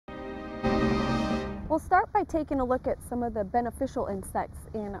We'll start by taking a look at some of the beneficial insects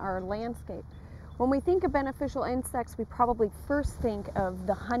in our landscape. When we think of beneficial insects, we probably first think of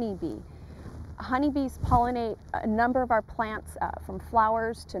the honeybee. Honeybees pollinate a number of our plants, from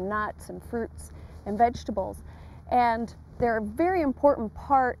flowers to nuts and fruits and vegetables. And they're a very important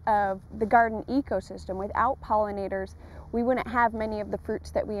part of the garden ecosystem. Without pollinators, we wouldn't have many of the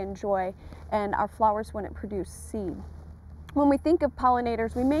fruits that we enjoy, and our flowers wouldn't produce seed. When we think of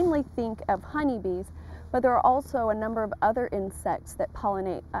pollinators, we mainly think of honeybees, but there are also a number of other insects that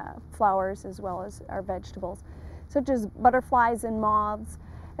pollinate flowers as well as our vegetables, such as butterflies and moths,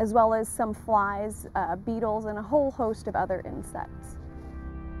 as well as some flies, beetles, and a whole host of other insects.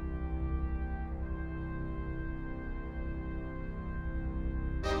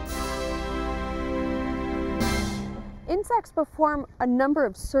 Insects perform a number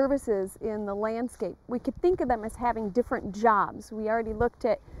of services in the landscape. We could think of them as having different jobs. We already looked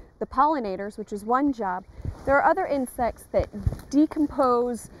at the pollinators, which is one job. There are other insects that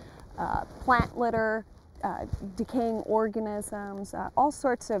decompose plant litter, decaying organisms, all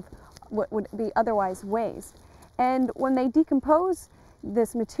sorts of what would be otherwise waste. And when they decompose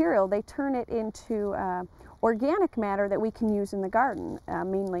this material, they turn it into organic matter that we can use in the garden,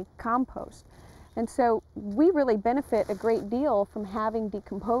 mainly compost. And so we really benefit a great deal from having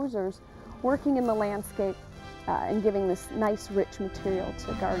decomposers working in the landscape and giving this nice, rich material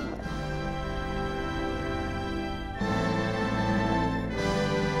to garden with.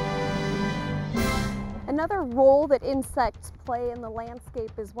 Another role that insects play in the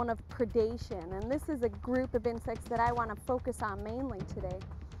landscape is one of predation, and this is a group of insects that I want to focus on mainly today.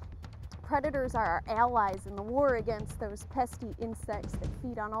 Predators are our allies in the war against those pesky insects that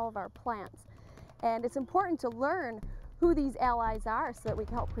feed on all of our plants. And it's important to learn who these allies are so that we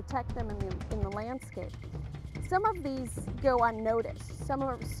can help protect them in the landscape. Some of these go unnoticed. Some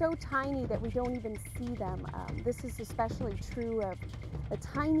are so tiny that we don't even see them. This is especially true of a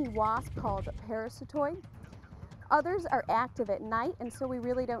tiny wasp called a parasitoid. Others are active at night, and so we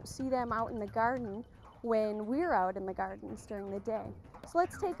really don't see them out in the garden when we're out in the gardens during the day. So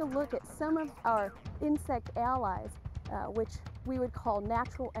let's take a look at some of our insect allies, which we would call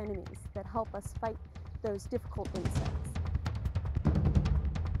natural enemies that help us fight those difficult insects.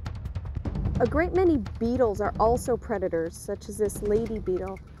 A great many beetles are also predators, such as this lady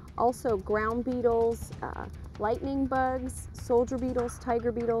beetle. Also ground beetles, lightning bugs, soldier beetles,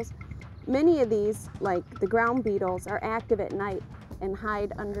 tiger beetles. Many of these, like the ground beetles, are active at night and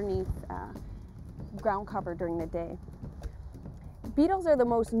hide underneath ground cover during the day. Beetles are the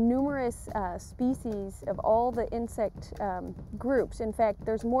most numerous species of all the insect groups. In fact,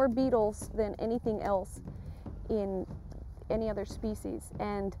 there's more beetles than anything else in any other species.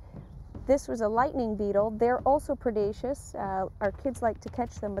 And this was a lightning beetle. They're also predaceous. Our kids like to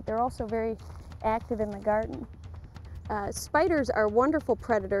catch them, but they're also very active in the garden. Spiders are wonderful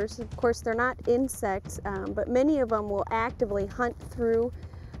predators. Of course, they're not insects, but many of them will actively hunt through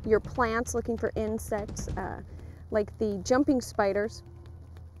your plants looking for insects, like the jumping spiders.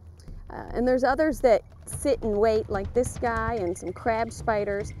 And there's others that sit and wait, like this guy and some crab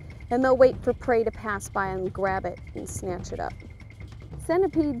spiders, and they'll wait for prey to pass by and grab it and snatch it up.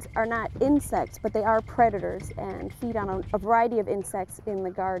 Centipedes are not insects, but they are predators and feed on a variety of insects in the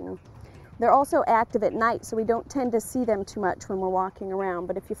garden. They're also active at night, so we don't tend to see them too much when we're walking around,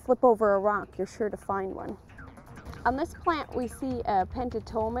 but if you flip over a rock, you're sure to find one. On this plant, we see a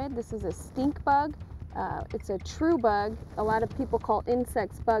pentatomid. This is a stink bug. It's a true bug. A lot of people call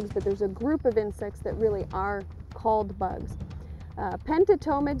insects bugs, but there's a group of insects that really are called bugs.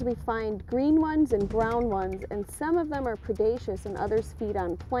 Pentatomids, we find green ones and brown ones, and some of them are predaceous and others feed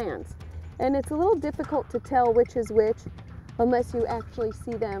on plants. And it's a little difficult to tell which is which unless you actually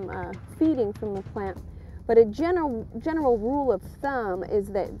see them feeding from the plant. But a general rule of thumb is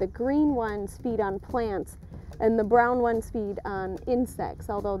that the green ones feed on plants and the brown ones feed on insects,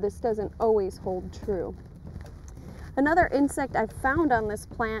 although this doesn't always hold true. Another insect I've found on this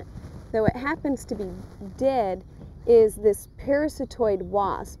plant, though it happens to be dead, is this Parasitoid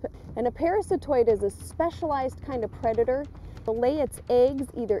Wasp. And a parasitoid is a specialized kind of predator. It'll lay its eggs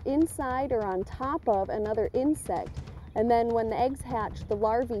either inside or on top of another insect. And then when the eggs hatch, the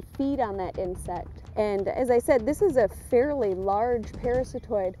larvae feed on that insect. And as I said, this is a fairly large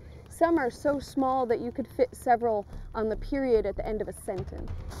parasitoid. Some are so small that you could fit several on the period at the end of a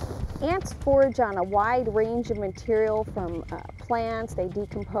sentence. Ants forage on a wide range of material from plants, they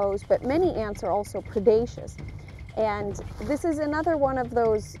decompose, but many ants are also predaceous. And this is another one of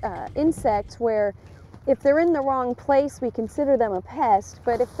those insects where if they're in the wrong place, we consider them a pest,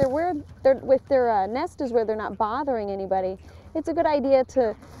 but if their nest is where they're not bothering anybody, it's a good idea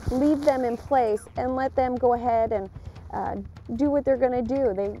to leave them in place and let them go ahead and do what they're going to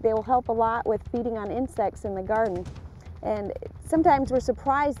do. They will help a lot with feeding on insects in the garden. And sometimes we're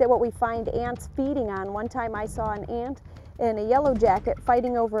surprised at what we find ants feeding on. One time I saw an ant and a yellow jacket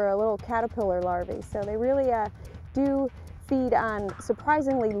fighting over a little caterpillar larvae. So they really do feed on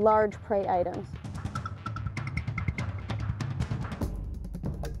surprisingly large prey items.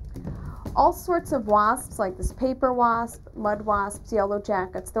 All sorts of wasps, like this paper wasp, mud wasps, yellow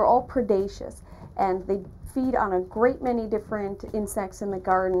jackets, they're all predaceous, and they feed on a great many different insects in the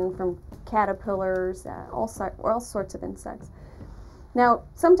garden, from caterpillars, all sorts of insects. Now,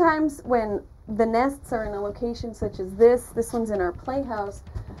 sometimes when the nests are in a location such as this one's in our playhouse,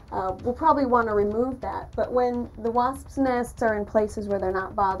 we'll probably want to remove that. But when the wasps' nests are in places where they're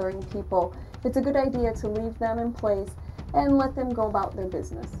not bothering people, it's a good idea to leave them in place and let them go about their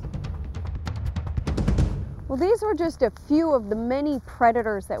business. Well, these were just a few of the many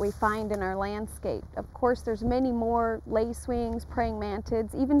predators that we find in our landscape. Of course, there's many more: lacewings, praying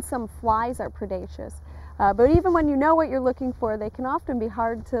mantids, even some flies are predaceous. But even when you know what you're looking for, they can often be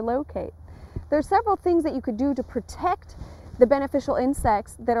hard to locate. There are several things that you could do to protect the beneficial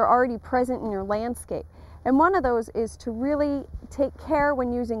insects that are already present in your landscape. And one of those is to really take care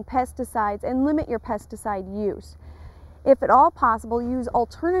when using pesticides and limit your pesticide use. If at all possible, use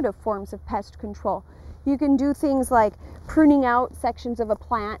alternative forms of pest control. You can do things like pruning out sections of a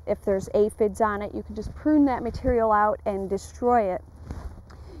plant. If there's aphids on it, you can just prune that material out and destroy it.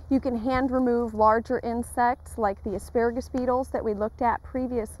 You can hand remove larger insects like the asparagus beetles that we looked at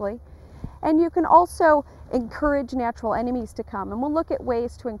previously. And you can also encourage natural enemies to come. And we'll look at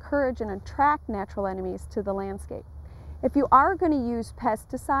ways to encourage and attract natural enemies to the landscape. If you are going to use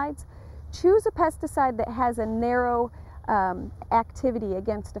pesticides, choose a pesticide that has a narrow activity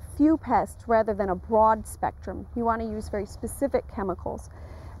against a few pests rather than a broad spectrum. You want to use very specific chemicals.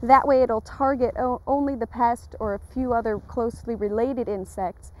 That way it'll target only the pest or a few other closely related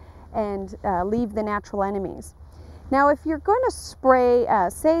insects and leave the natural enemies. Now, if you're going to spray,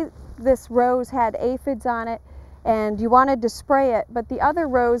 say this rose had aphids on it and you wanted to spray it, but the other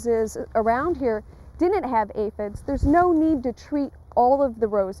roses around here didn't have aphids, there's no need to treat all of the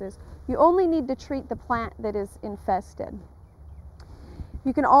roses. You only need to treat the plant that is infested.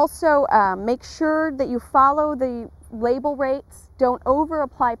 You can also make sure that you follow the label rates. Don't over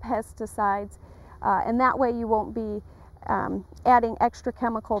apply pesticides, and that way you won't be adding extra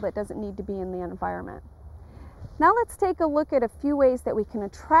chemical that doesn't need to be in the environment. Now let's take a look at a few ways that we can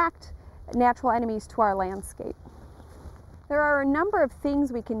attract natural enemies to our landscape. There are a number of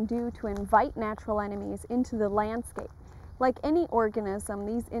things we can do to invite natural enemies into the landscape. Like any organism,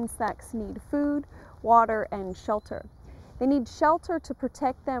 these insects need food, water, and shelter. They need shelter to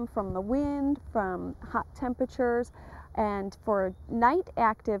protect them from the wind, from hot temperatures, and for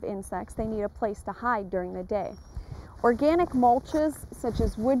night-active insects, they need a place to hide during the day. Organic mulches, such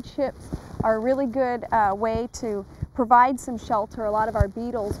as wood chips, are a really good way to provide some shelter. A lot of our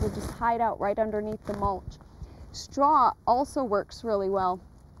beetles will just hide out right underneath the mulch. Straw also works really well.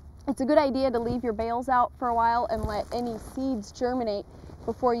 It's a good idea to leave your bales out for a while and let any seeds germinate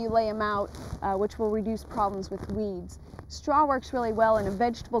before you lay them out, which will reduce problems with weeds. Straw works really well in a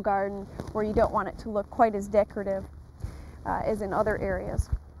vegetable garden where you don't want it to look quite as decorative as in other areas.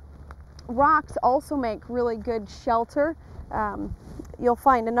 Rocks also make really good shelter. You'll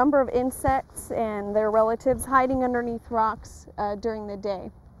find a number of insects and their relatives hiding underneath rocks during the day.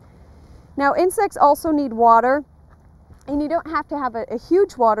 Now, insects also need water. And you don't have to have a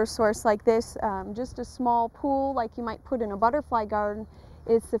huge water source like this. Just a small pool like you might put in a butterfly garden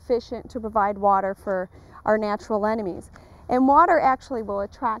is sufficient to provide water for our natural enemies. And water actually will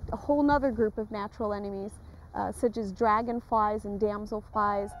attract a whole nother group of natural enemies, such as dragonflies and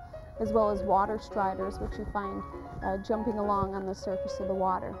damselflies, as well as water striders, which you find jumping along on the surface of the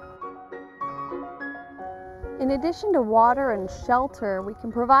water. In addition to water and shelter, we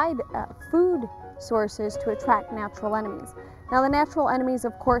can provide food sources to attract natural enemies. Now, the natural enemies,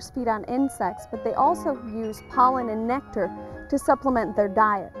 of course, feed on insects, but they also use pollen and nectar to supplement their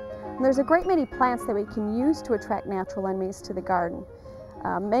diet. And there's a great many plants that we can use to attract natural enemies to the garden.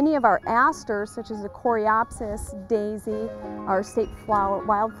 Many of our asters, such as the coreopsis, daisy, our state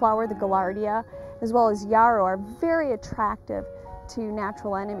wildflower, the gaillardia, as well as yarrow, are very attractive to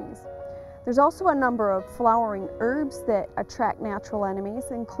natural enemies. There's also a number of flowering herbs that attract natural enemies,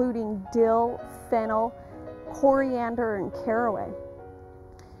 including dill, fennel, coriander, and caraway.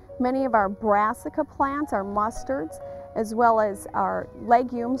 Many of our brassica plants, our mustards, as well as our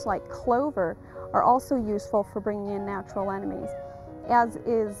legumes like clover, are also useful for bringing in natural enemies, as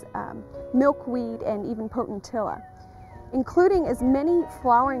is milkweed and even potentilla. Including as many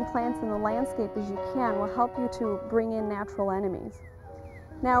flowering plants in the landscape as you can will help you to bring in natural enemies.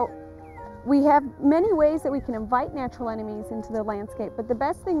 Now, we have many ways that we can invite natural enemies into the landscape, but the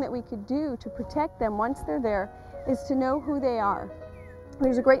best thing that we could do to protect them once they're there is to know who they are.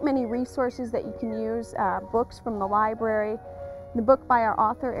 There's a great many resources that you can use, books from the library. The book by our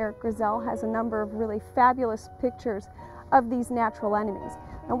author, Eric Grizel, has a number of really fabulous pictures of these natural enemies.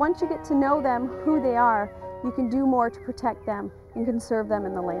 And once you get to know them, who they are, you can do more to protect them and conserve them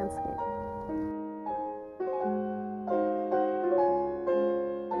in the landscape.